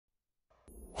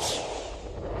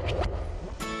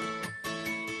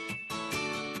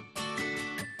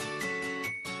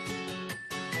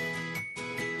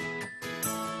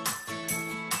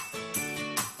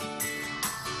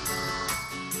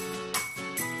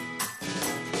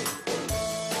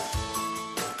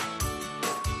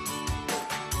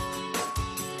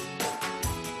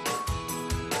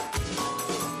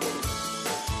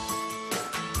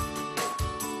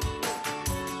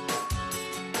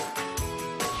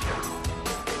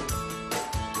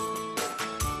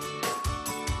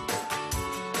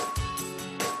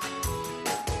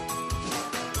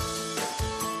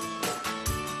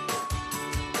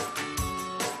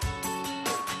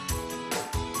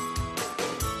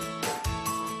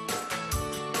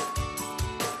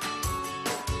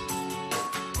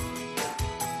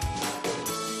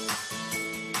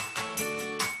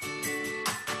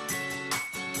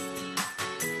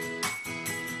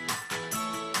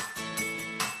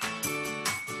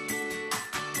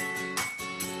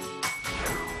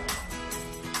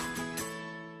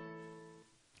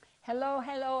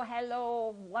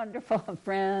Hello, wonderful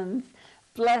friends.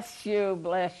 Bless you,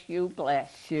 bless you,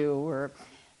 bless you. We're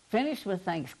finished with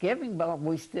Thanksgiving, but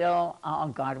we still,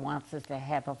 God wants us to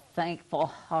have a thankful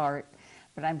heart.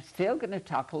 But I'm still going to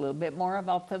talk a little bit more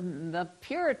about the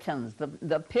Puritans,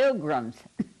 the Pilgrims,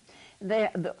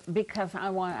 because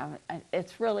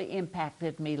it's really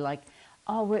impacted me like,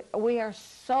 we are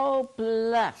so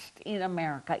blessed in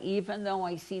America, even though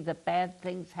I see the bad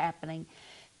things happening.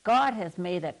 God has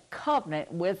made a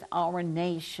covenant with our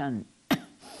nation.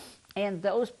 And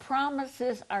those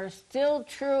promises are still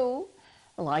true,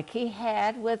 like he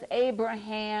had with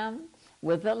Abraham,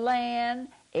 with the land,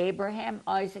 Abraham,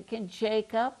 Isaac, and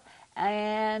Jacob.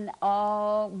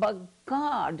 But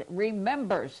God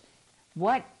remembers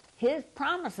what his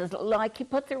promises, like he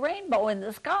put the rainbow in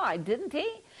the sky, didn't he?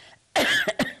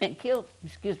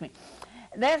 Excuse me.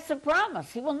 That's the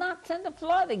promise. He will not send a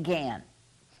flood again.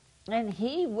 And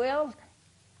he will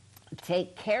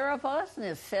take care of us. And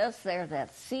it says there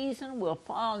that season will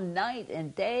fall night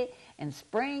and day and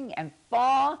spring and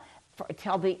fall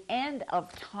till the end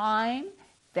of time.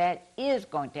 That is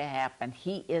going to happen.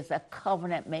 He is a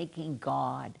covenant-making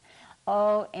God.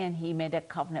 Oh, and he made a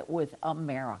covenant with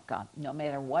America. No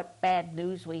matter what bad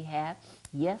news we have,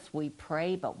 yes, we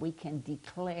pray, but we can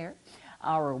declare.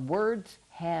 Our words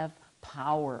have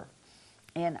power.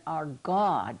 And our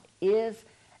God is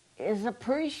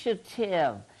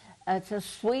appreciative. It's a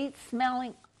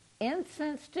sweet-smelling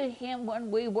incense to him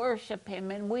when we worship him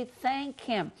and we thank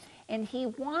him. And he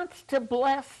wants to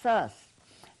bless us.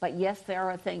 But yes, there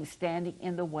are things standing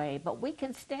in the way. But we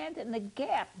can stand in the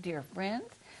gap, dear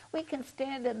friends. We can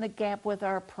stand in the gap with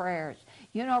our prayers.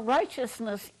 You know,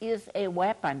 righteousness is a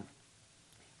weapon.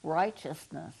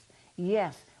 Righteousness.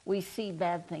 Yes, we see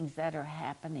bad things that are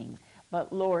happening.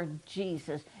 But Lord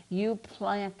Jesus, you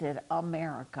planted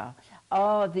America.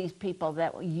 Oh, these people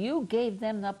that you gave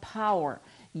them the power.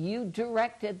 You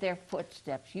directed their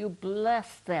footsteps. You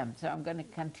blessed them. So I'm going to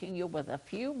continue with a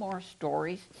few more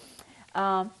stories.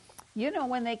 You know,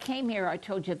 when they came here, I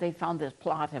told you they found this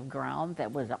plot of ground that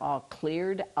was all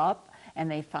cleared up, and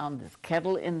they found this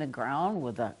kettle in the ground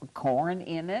with a corn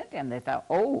in it, and they thought,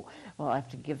 oh, well, I have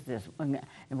to give this,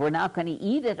 we're not going to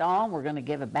eat it all, we're going to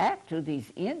give it back to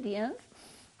these Indians.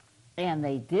 And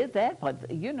they did that, but,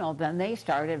 you know, then they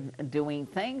started doing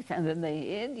things, and then the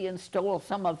Indians stole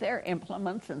some of their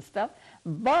implements and stuff,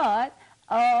 but,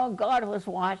 God was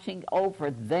watching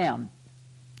over them.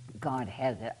 God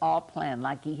has it all planned,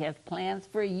 like he has plans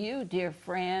for you, dear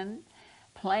friend.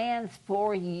 Plans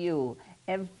for you.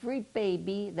 Every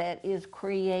baby that is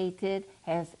created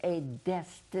has a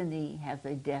destiny,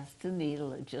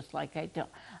 just like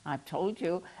I told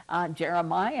you.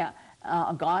 Jeremiah,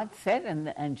 God said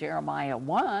in Jeremiah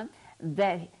 1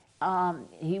 that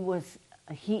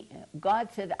God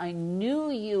said, I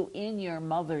knew you in your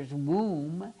mother's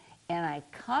womb, and I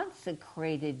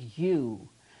consecrated you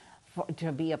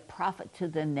to be a prophet to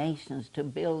the nations, to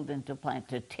build and to plant,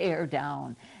 to tear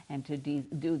down and to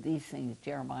do these things,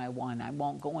 Jeremiah 1. I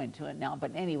won't go into it now,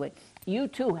 but anyway, you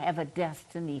too have a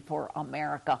destiny for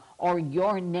America or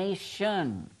your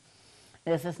nation.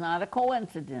 This is not a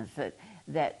coincidence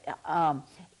that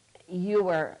you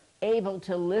were able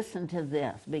to listen to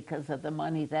this because of the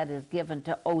money that is given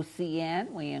to OCN.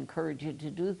 We encourage you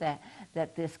to do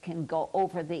that this can go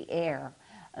over the air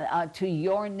to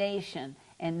your nation.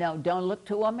 And no, don't look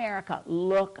to America.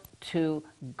 Look to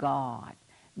God.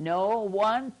 No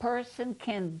one person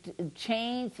can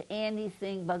change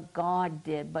anything but God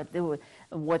did. But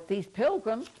what these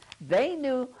pilgrims, they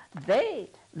knew they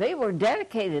were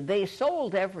dedicated. They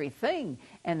sold everything,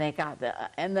 and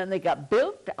then they got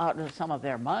built out of some of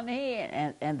their money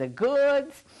and the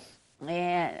goods.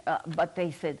 But they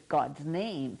said, God's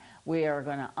name. We are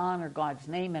going to honor God's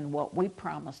name and what we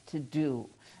promised to do.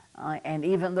 And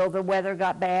even though the weather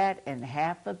got bad and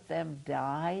half of them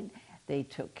died, they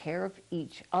took care of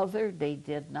each other. They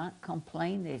did not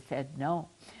complain. They said, no,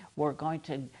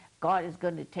 God is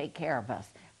going to take care of us.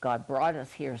 God brought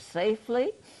us here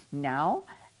safely now,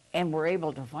 and we're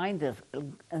able to find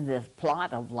this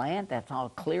plot of land that's all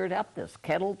cleared up, this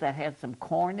kettle that had some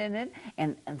corn in it,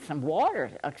 and some water,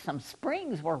 some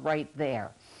springs were right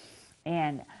there.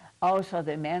 And so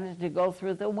they managed to go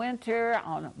through the winter,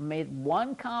 made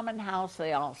one common house.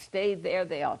 They all stayed there.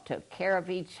 They all took care of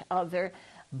each other.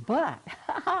 But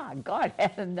God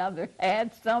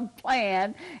had some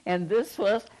plan, and this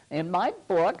was in my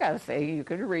book. I say you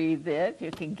can read this.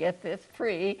 You can get this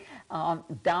free,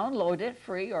 download it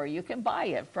free, or you can buy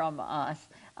it from us.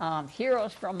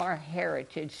 Heroes from Our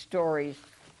Heritage Stories.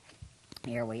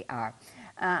 Here we are.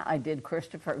 I did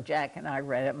Christopher, Jack and I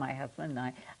read it, my husband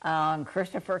and I.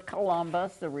 Christopher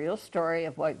Columbus, the real story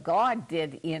of what God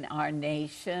did in our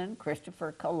nation.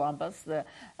 Christopher Columbus, the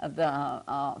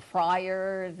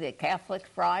friar, the Catholic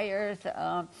friars.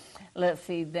 Let's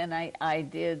see, then I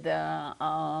did the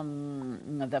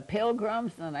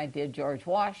Pilgrims, then I did George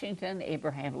Washington,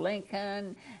 Abraham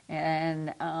Lincoln,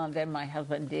 and then my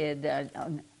husband did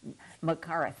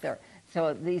MacArthur.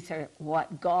 So these are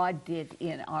what God did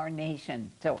in our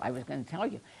nation. So I was going to tell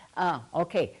you.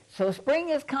 Okay, so spring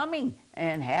is coming,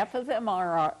 and half of them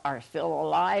are still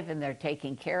alive, and they're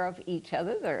taking care of each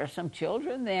other. There are some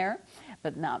children there,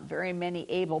 but not very many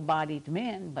able-bodied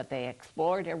men, but they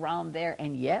explored around there,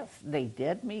 and yes, they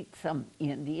did meet some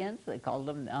Indians. They called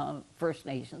them First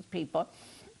Nations people,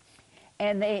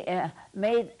 and they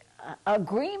made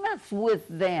agreements with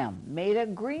them,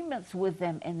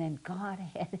 and then God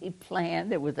had a plan.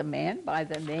 There was a man by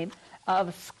the name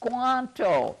of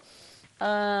Squanto.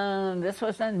 This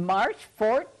was on March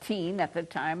 14 at the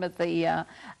time of the,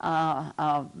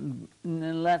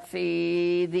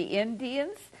 the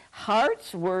Indians'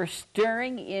 hearts were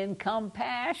stirring in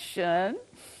compassion.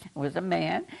 It was a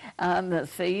man.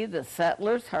 The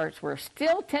settlers' hearts were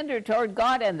still tender toward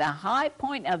God, and the high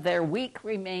point of their week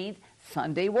remained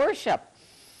Sunday worship.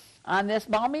 On this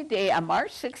balmy day, on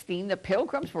March 16, the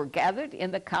pilgrims were gathered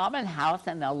in the common house,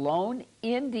 and a lone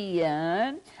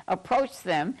Indian approached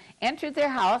them, entered their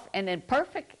house, and in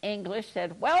perfect English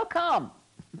said, "Welcome."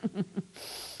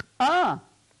 The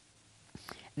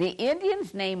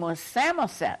Indian's name was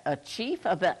Samoset, a chief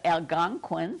of the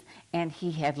Algonquins, and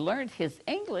he had learned his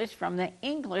English from the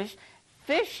English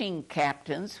fishing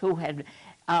captains who had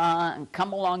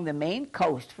come along the Maine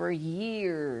coast for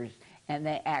years. And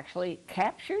they actually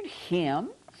captured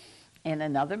him and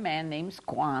another man named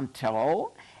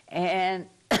Squanto, and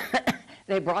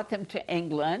they brought them to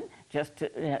England just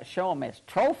to show them as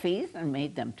trophies and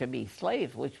made them to be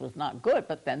slaves, which was not good,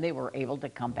 but then they were able to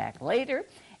come back later.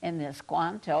 And this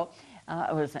Squanto,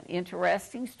 it was an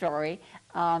interesting story.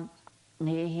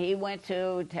 He went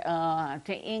to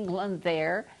England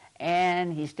there,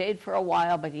 and he stayed for a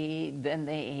while, but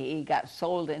he got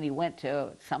sold and he went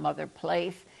to some other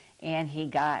place. And he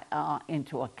got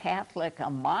into a Catholic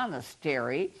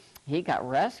monastery. He got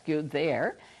rescued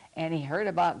there, and he heard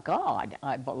about God,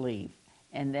 I believe.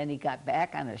 And then he got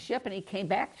back on a ship, and he came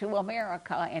back to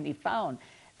America, and he found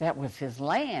that was his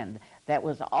land that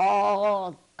was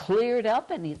all cleared up,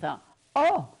 and he thought,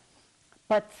 oh,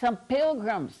 but some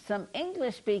pilgrims, some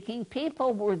English-speaking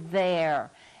people were there.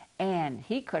 And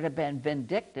he could have been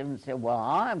vindictive and said, well,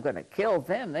 I'm going to kill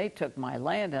them. They took my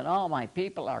land, and all my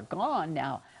people are gone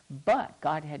now. But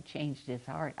God had changed his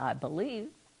heart, I believe.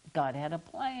 God had a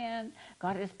plan.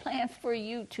 God has plans for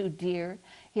you too, dear.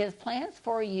 He has plans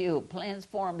for you, plans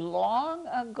formed long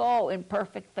ago in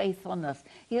perfect faithfulness.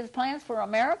 He has plans for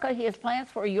America. He has plans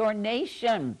for your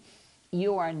nation.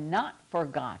 You are not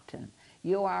forgotten.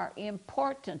 You are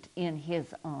important in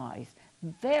his eyes,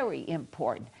 very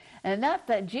important. And not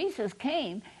that Jesus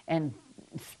came and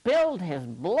spilled his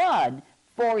blood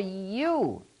for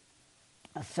you,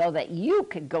 so that you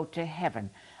could go to heaven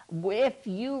if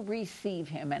you receive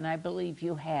him, and I believe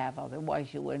you have,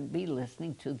 otherwise you wouldn't be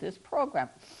listening to this program.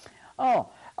 Oh,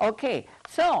 okay,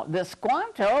 so the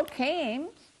Squanto came,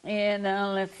 and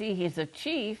let's see, he's a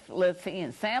chief, let's see,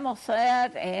 in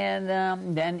Samoset,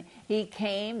 and then he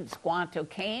came, Squanto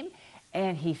came,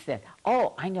 and he said,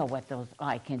 oh, I know what those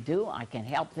I can do. I can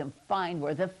help them find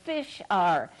where the fish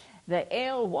are, the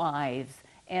alewives,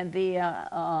 and the,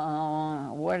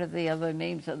 what are the other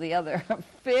names of the other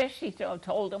fish? He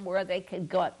told them where they could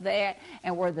go there,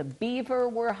 and where the beaver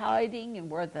were hiding, and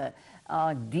where the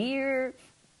deer,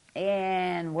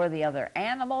 and where the other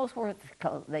animals were,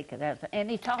 they could have.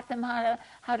 And he taught them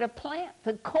how to plant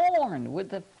the corn with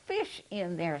the fish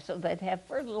in there so they'd have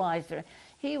fertilizer.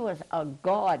 He was a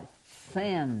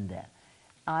godsend.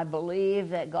 I believe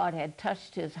that God had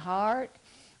touched his heart.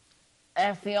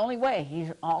 That's the only way.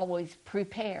 He's always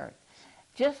prepared.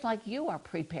 Just like you are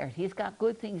prepared. He's got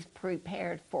good things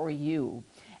prepared for you.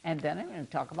 And then I'm going to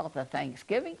talk about the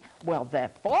Thanksgiving. Well,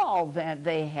 that fall, then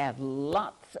they had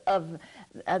lots of,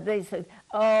 they said,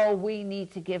 oh, we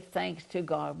need to give thanks to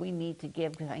God. We need to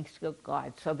give thanks to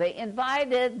God. So they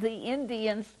invited the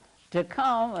Indians to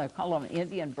come. I call them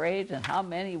Indian braves, and how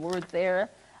many were there?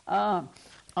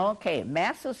 Okay,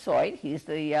 Massasoit, he's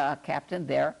the captain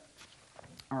there.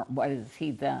 Or what is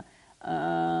he, the,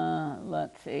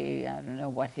 let's see, I don't know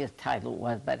what his title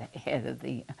was, but head of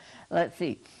the, let's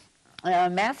see.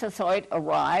 Massasoit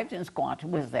arrived, and Squanto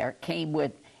was there, came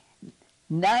with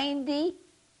 90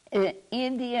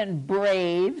 Indian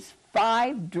braves,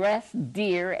 5 dressed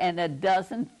deer, and a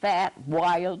dozen fat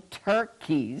wild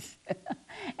turkeys.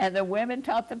 And the women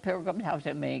taught the pilgrims how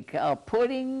to make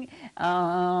pudding,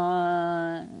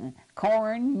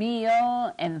 corn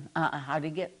meal, and how to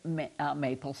get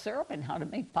maple syrup and how to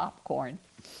make popcorn.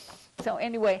 So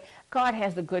anyway, God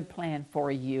has a good plan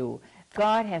for you.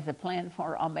 God has a plan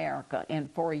for America and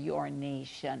for your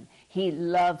nation. He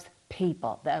loves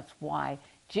people. That's why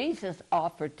Jesus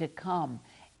offered to come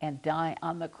and die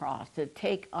on the cross to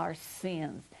take our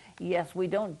sins. Yes, we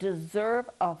don't deserve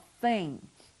a thing.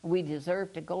 We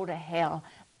deserve to go to hell.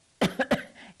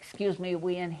 Excuse me,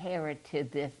 we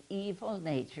inherited this evil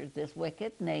nature, this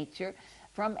wicked nature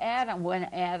from Adam when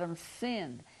Adam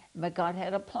sinned. But God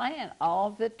had a plan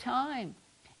all the time.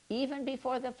 Even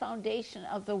before the foundation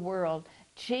of the world,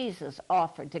 Jesus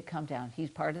offered to come down. He's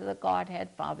part of the Godhead,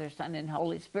 Father, Son, and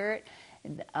Holy Spirit.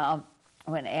 And,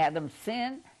 when Adam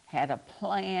sinned, had a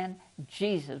plan,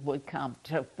 Jesus would come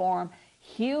to form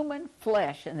human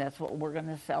flesh, and that's what we're going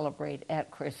to celebrate at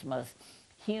Christmas.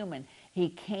 Human. He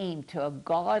came to a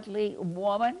godly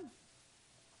woman,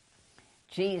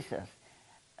 Jesus,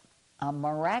 a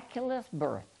miraculous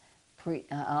birth.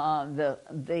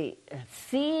 The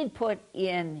seed put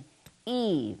in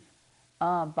Eve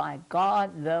by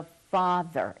God the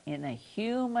Father in a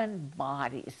human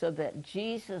body so that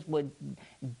Jesus would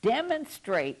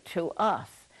demonstrate to us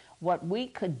what we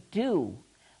could do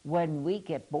when we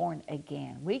get born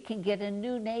again. We can get a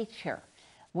new nature.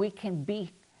 We can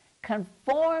be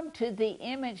conformed to the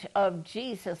image of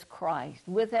Jesus Christ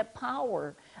with a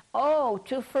power,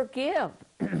 to forgive.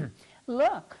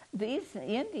 Look, these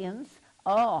Indians,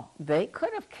 they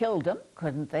could have killed him,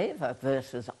 couldn't they? That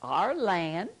this is our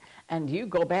land, and you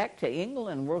go back to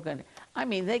England,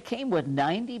 they came with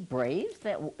 90 braves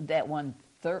that won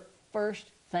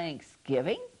first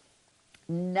Thanksgiving,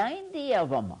 90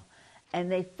 of them.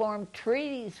 And they formed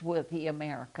treaties with the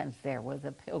Americans there, with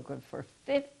the Pilgrims, for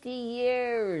 50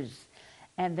 years.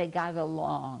 And they got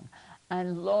along.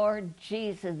 And Lord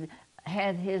Jesus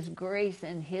had his grace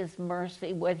and his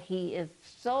mercy, what he is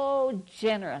so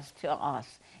generous to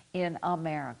us in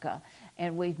America.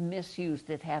 And we've misused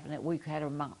it, haven't it? We've had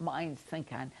our minds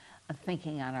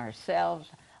thinking on ourselves,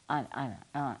 on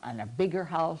a bigger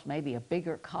house, maybe a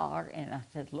bigger car. And I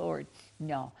said, Lord,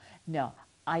 no,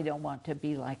 I don't want to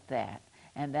be like that.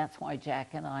 And that's why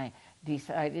Jack and I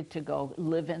decided to go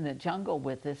live in the jungle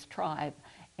with this tribe.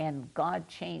 And God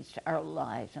changed our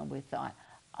lives. And we thought,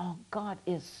 God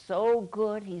is so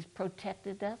good. He's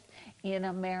protected us in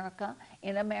America.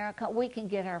 In America, we can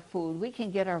get our food. We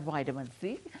can get our vitamins.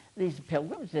 These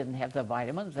pilgrims didn't have the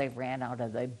vitamins. They ran out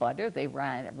of the butter. They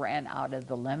ran out of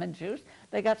the lemon juice.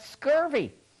 They got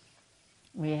scurvy.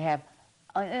 We have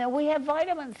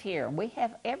vitamins here. We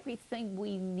have everything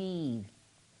we need.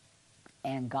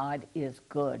 And God is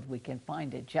good. We can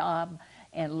find a job.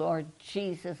 And Lord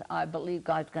Jesus, I believe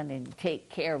God's going to take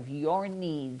care of your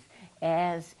needs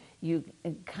as you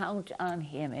count on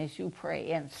him, as you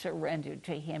pray and surrender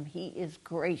to him. He is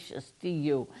gracious to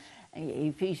you.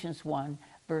 Ephesians 1,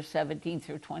 verse 17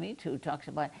 through 22 talks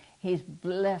about he's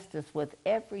blessed us with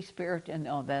every spirit, and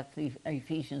that's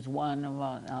Ephesians 1,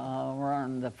 one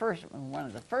of the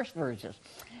first verses.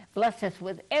 Blessed us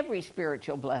with every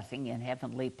spiritual blessing in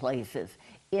heavenly places.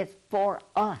 It's for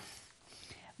us.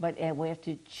 But we have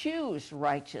to choose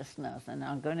righteousness. And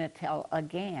I'm going to tell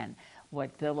again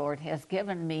what the Lord has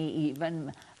given me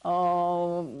even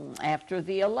after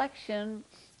the election.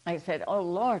 I said,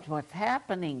 Lord, what's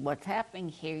happening? What's happening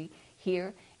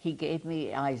here? He gave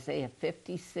me Isaiah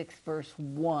 56, verse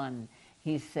 1.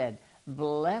 He said,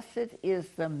 blessed is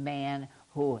the man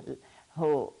who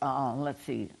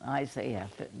Isaiah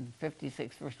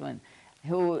 56, verse 1,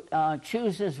 who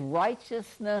chooses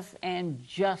righteousness and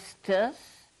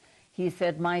justice. He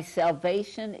said, my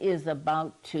salvation is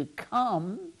about to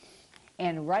come,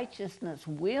 and righteousness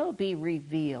will be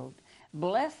revealed.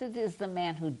 Blessed is the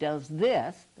man who does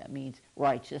this, that means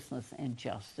righteousness and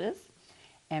justice,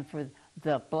 and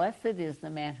blessed is the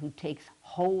man who takes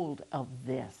hold of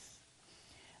this.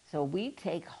 So we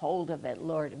take hold of it,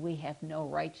 Lord. We have no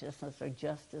righteousness or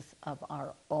justice of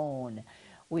our own.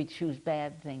 We choose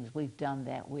bad things. We've done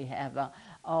that. We have,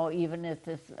 even if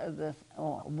this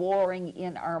warring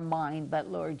in our mind.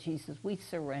 But Lord Jesus, we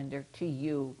surrender to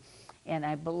you. And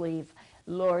I believe,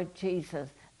 Lord Jesus,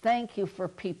 thank you for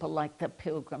people like the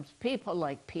Pilgrims, people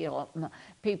like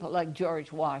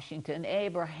George Washington,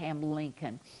 Abraham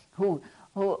Lincoln, who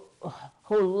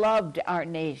loved our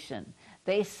nation.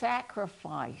 They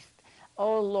sacrificed.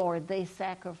 Oh Lord, they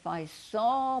sacrificed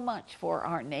so much for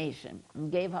our nation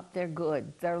and gave up their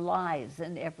goods, their lives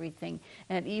and everything.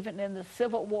 And even in the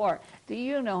Civil War, do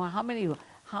you know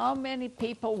how many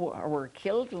people were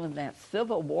killed in that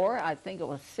Civil War? I think it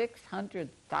was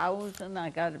 600,000. I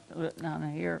got it written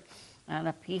on here on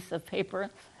a piece of paper.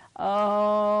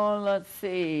 Oh, let's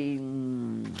see.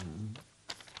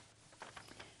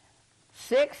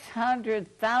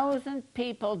 600,000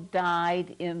 people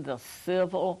died in the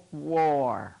Civil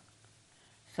War.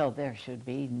 So there should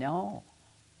be no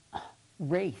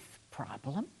race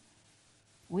problem.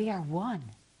 We are one.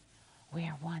 We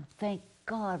are one. Thank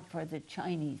God for the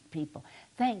Chinese people.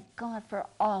 Thank God for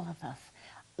all of us.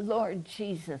 Lord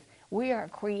Jesus, we are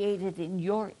created in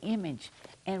your image,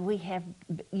 and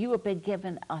you have been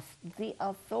given us the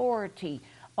authority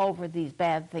over these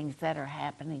bad things that are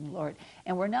happening, Lord.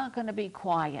 And we're not going to be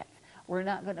quiet. We're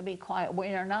not going to be quiet. We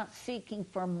are not seeking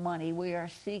for money. We are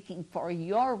seeking for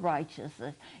your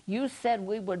righteousness. You said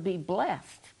we would be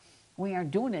blessed. We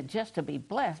aren't doing it just to be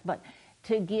blessed, but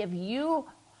to give you,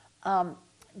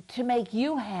 to make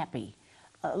you happy.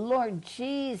 Lord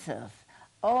Jesus,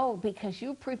 oh, because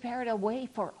you prepared a way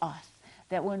for us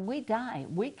that when we die,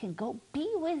 we can go be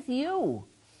with you.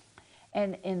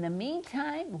 And in the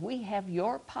meantime, we have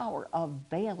your power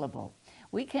available.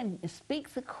 We can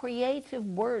speak the creative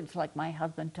words like my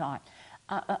husband taught.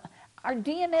 Our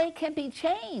DNA can be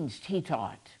changed, he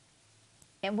taught.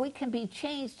 And we can be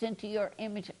changed into your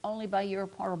image only by your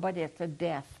power, but it's a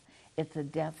death. It's a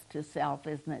death to self,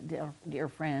 isn't it, dear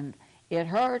friend? It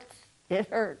hurts. It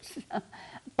hurts.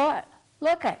 But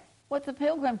look at what the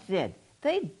Pilgrims did.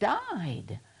 They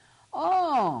died.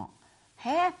 Oh,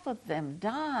 half of them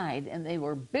died, and they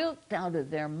were built out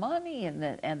of their money and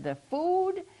the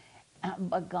food,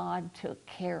 but God took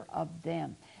care of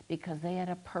them because they had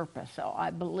a purpose. So I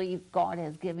believe God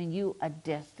has given you a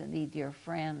destiny, dear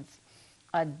friends,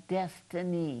 a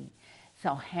destiny.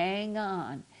 So hang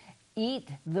on. Eat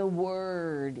the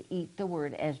word. Eat the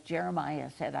word. As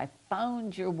Jeremiah said, I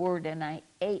found your word and I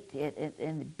ate it,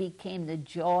 and it became the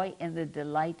joy and the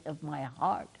delight of my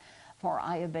heart. For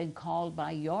I have been called by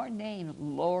your name,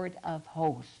 Lord of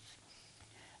hosts.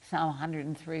 Psalm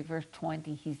 103, verse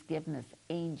 20, he's given us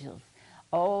angels.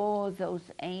 Oh, those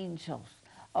angels.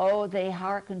 Oh, they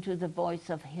hearken to the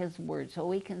voice of his word. So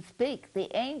we can speak.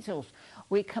 The angels,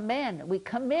 we command, we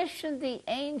commission the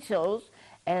angels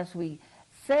as we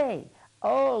say,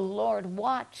 oh, Lord,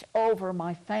 watch over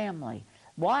my family.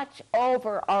 Watch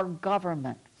over our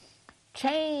government.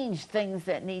 Change things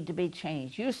that need to be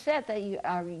changed. You said that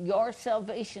your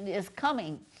salvation is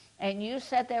coming, and you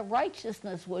said that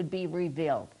righteousness would be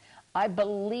revealed. I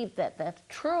believe that that's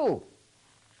true,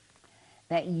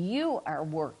 that you are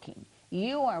working.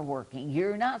 You are working.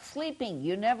 You're not sleeping.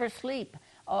 You never sleep.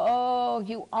 Oh,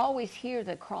 you always hear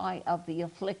the cry of the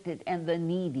afflicted and the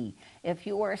needy. If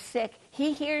you are sick,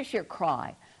 he hears your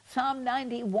cry. Psalm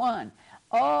 91.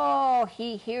 Oh,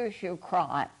 he hears your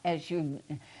cry as you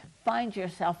find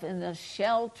yourself in the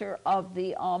shelter of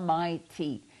the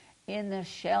Almighty. In the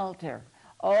shelter.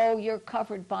 Oh, you're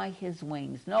covered by his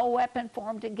wings. No weapon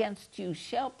formed against you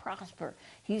shall prosper.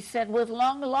 He said with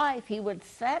long life he would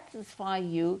satisfy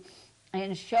you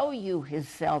and show you his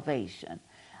salvation.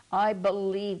 I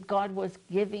believe God was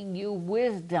giving you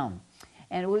wisdom,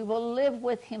 and we will live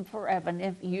with him forever. And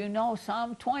if you know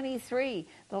Psalm 23,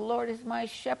 the Lord is my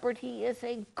shepherd. He is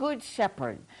a good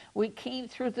shepherd. We came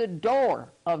through the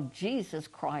door of Jesus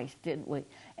Christ, didn't we?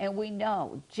 And we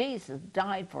know Jesus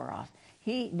died for us.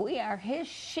 We are his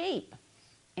sheep,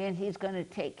 and he's going to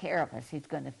take care of us. He's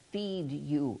going to feed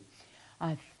you.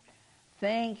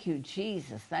 Thank you,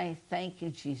 Jesus. Thank you,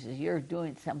 Jesus. You're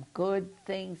doing some good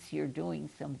things. You're doing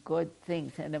some good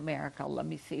things in America. Let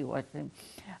me see what's in.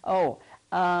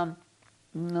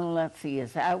 Let's see.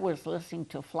 As I was listening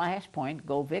to Flashpoint,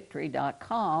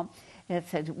 govictory.com, it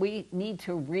said we need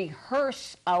to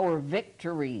rehearse our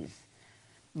victories.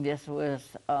 This was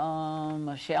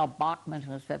Michelle Bachman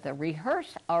who said to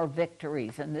rehearse our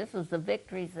victories. And this is the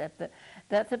victories that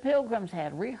the Pilgrims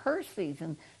had. Rehearse these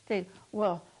and say,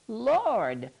 well,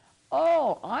 Lord,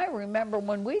 oh, I remember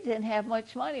when we didn't have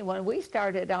much money. When we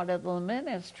started out of the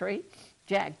ministry,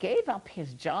 Jack gave up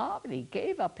his job, and he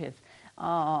gave up his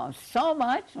so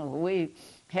much. We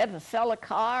had to sell a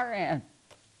car,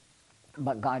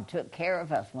 but God took care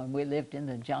of us when we lived in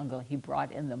the jungle. He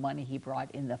brought in the money. He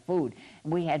brought in the food.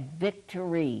 And we had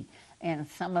victory. And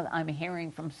I'm hearing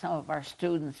from some of our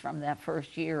students from that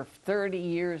first year, 30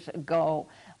 years ago,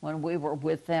 when we were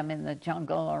with them in the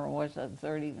jungle, or was it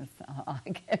 30? I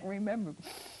can't remember.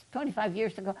 25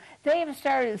 years ago, they even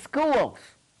started schools.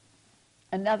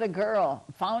 another girl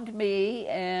found me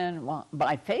and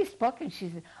by Facebook, and she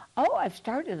said, "Oh, I've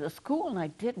started a school, and I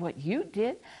did what you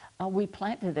did. We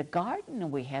planted a garden,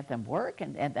 and we had them work,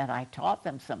 and then I taught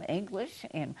them some English,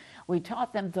 and we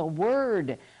taught them the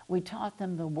Word. We taught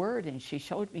them the Word." And she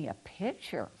showed me a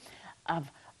picture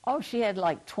of, she had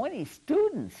like 20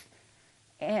 students.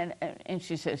 And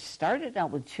she says, started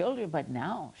out with children, but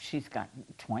now she's got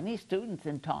 20 students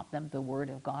and taught them the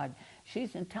Word of God.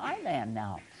 She's in Thailand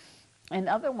now. And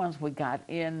other ones we got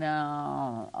in,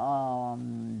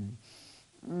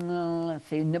 let's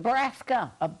see,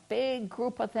 Nebraska, a big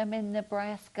group of them in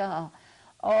Nebraska.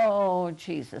 Oh,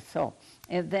 Jesus. So,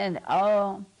 and then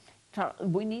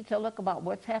we need to look about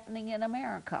what's happening in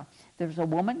America. There's a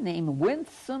woman named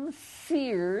Winsome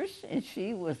Sears, and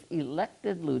she was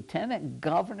elected lieutenant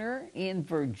governor in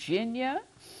Virginia.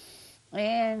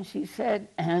 And she said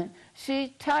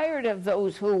she's tired of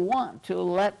those who want to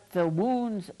let the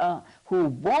wounds, who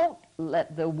won't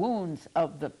let the wounds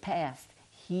of the past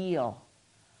heal.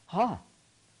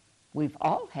 We've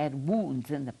all had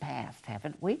wounds in the past,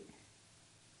 haven't we?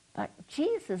 But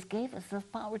Jesus gave us the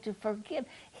power to forgive.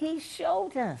 He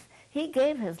showed us. He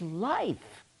gave his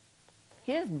life,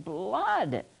 his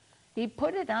blood. He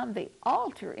put it on the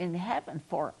altar in heaven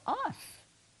for us.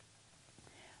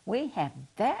 We have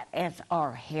that as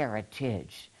our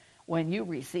heritage. When you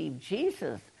receive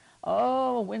Jesus,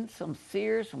 Winsome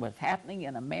Sears, what's happening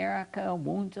in America,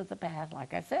 wounds of the past,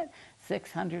 like I said,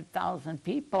 600,000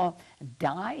 people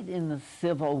died in the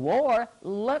Civil War.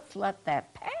 Let's let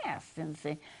that pass and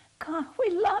say, God, we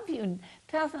love you.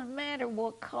 Doesn't matter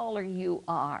what color you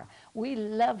are. We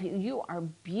love you. You are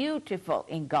beautiful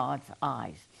in God's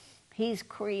eyes. He's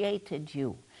created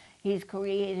you. He's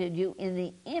created you in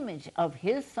the image of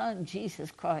his Son,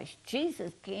 Jesus Christ.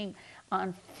 Jesus came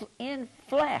in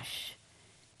flesh,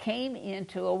 came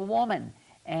into a woman,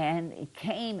 and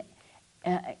came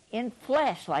in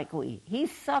flesh like we. He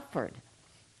suffered.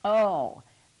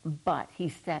 But he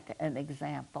set an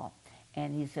example.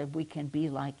 And he said we can be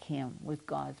like him with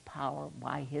God's power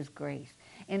by his grace.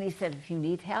 And he said, if you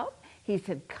need help, he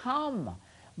said, come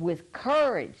with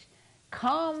courage.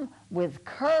 Come with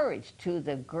courage to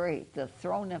the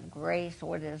throne of grace.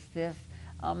 What is this?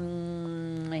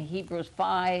 Hebrews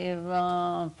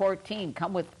 5:14.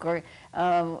 Come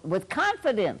with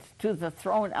confidence to the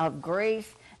throne of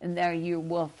grace, and there you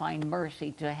will find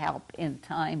mercy to help in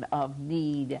time of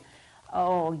need.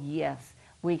 Oh, yes.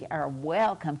 We are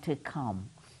welcome to come.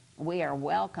 We are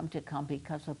welcome to come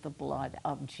because of the blood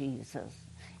of Jesus.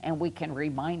 And we can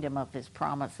remind him of his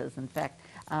promises. In fact,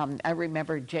 I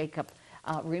remember Jacob,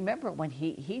 remember when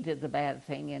he did the bad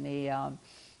thing, and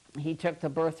he took the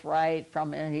birthright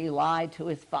from, and he lied to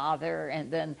his father,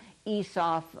 and then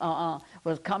Esau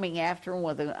was coming after him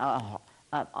with a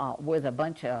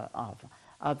bunch of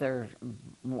other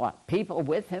people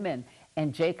with him,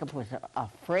 and Jacob was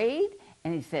afraid,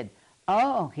 and he said,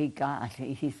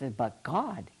 he said, but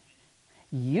God,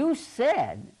 you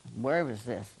said, where was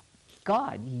this?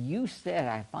 God, you said,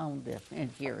 I found this in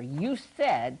here, you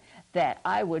said that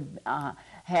I would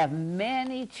have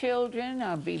many children,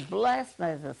 be blessed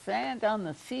as the sand on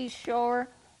the seashore.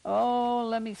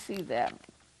 Let me see that.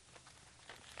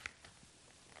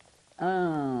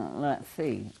 Let's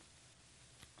see.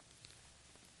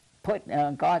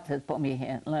 God says, put me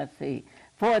in, let's see.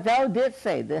 For thou didst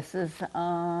say, this is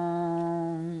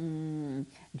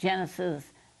Genesis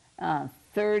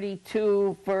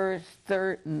 32, verse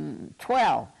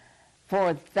 12.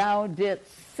 For thou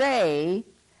didst say,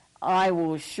 I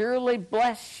will surely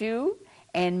bless you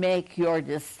and make your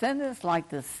descendants like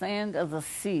the sand of the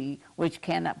sea, which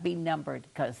cannot be numbered,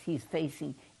 because he's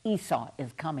facing Esau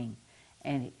is coming.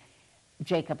 And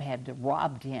Jacob had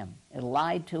robbed him and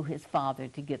lied to his father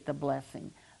to get the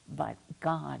blessing.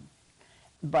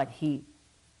 But he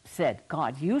said,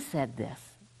 God, you said this.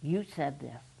 You said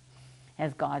this.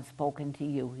 Has God spoken to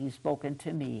you? He's spoken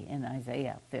to me in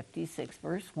Isaiah 56,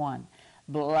 verse 1.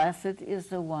 Blessed is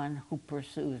the one who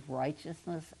pursues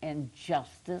righteousness and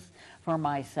justice, for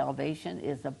my salvation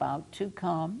is about to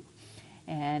come,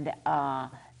 and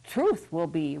truth will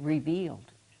be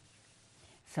revealed.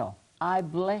 So I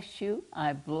bless you.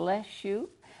 I bless you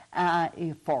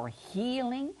for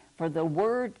healing. For the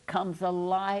word comes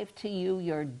alive to you,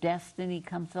 your destiny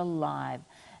comes alive,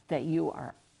 that you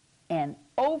are an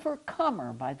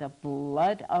overcomer by the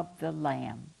blood of the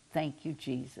Lamb. Thank you,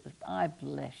 Jesus. I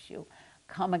bless you.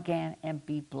 Come again and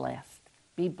be blessed.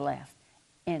 Be blessed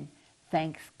in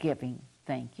thanksgiving.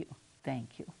 Thank you.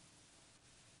 Thank you.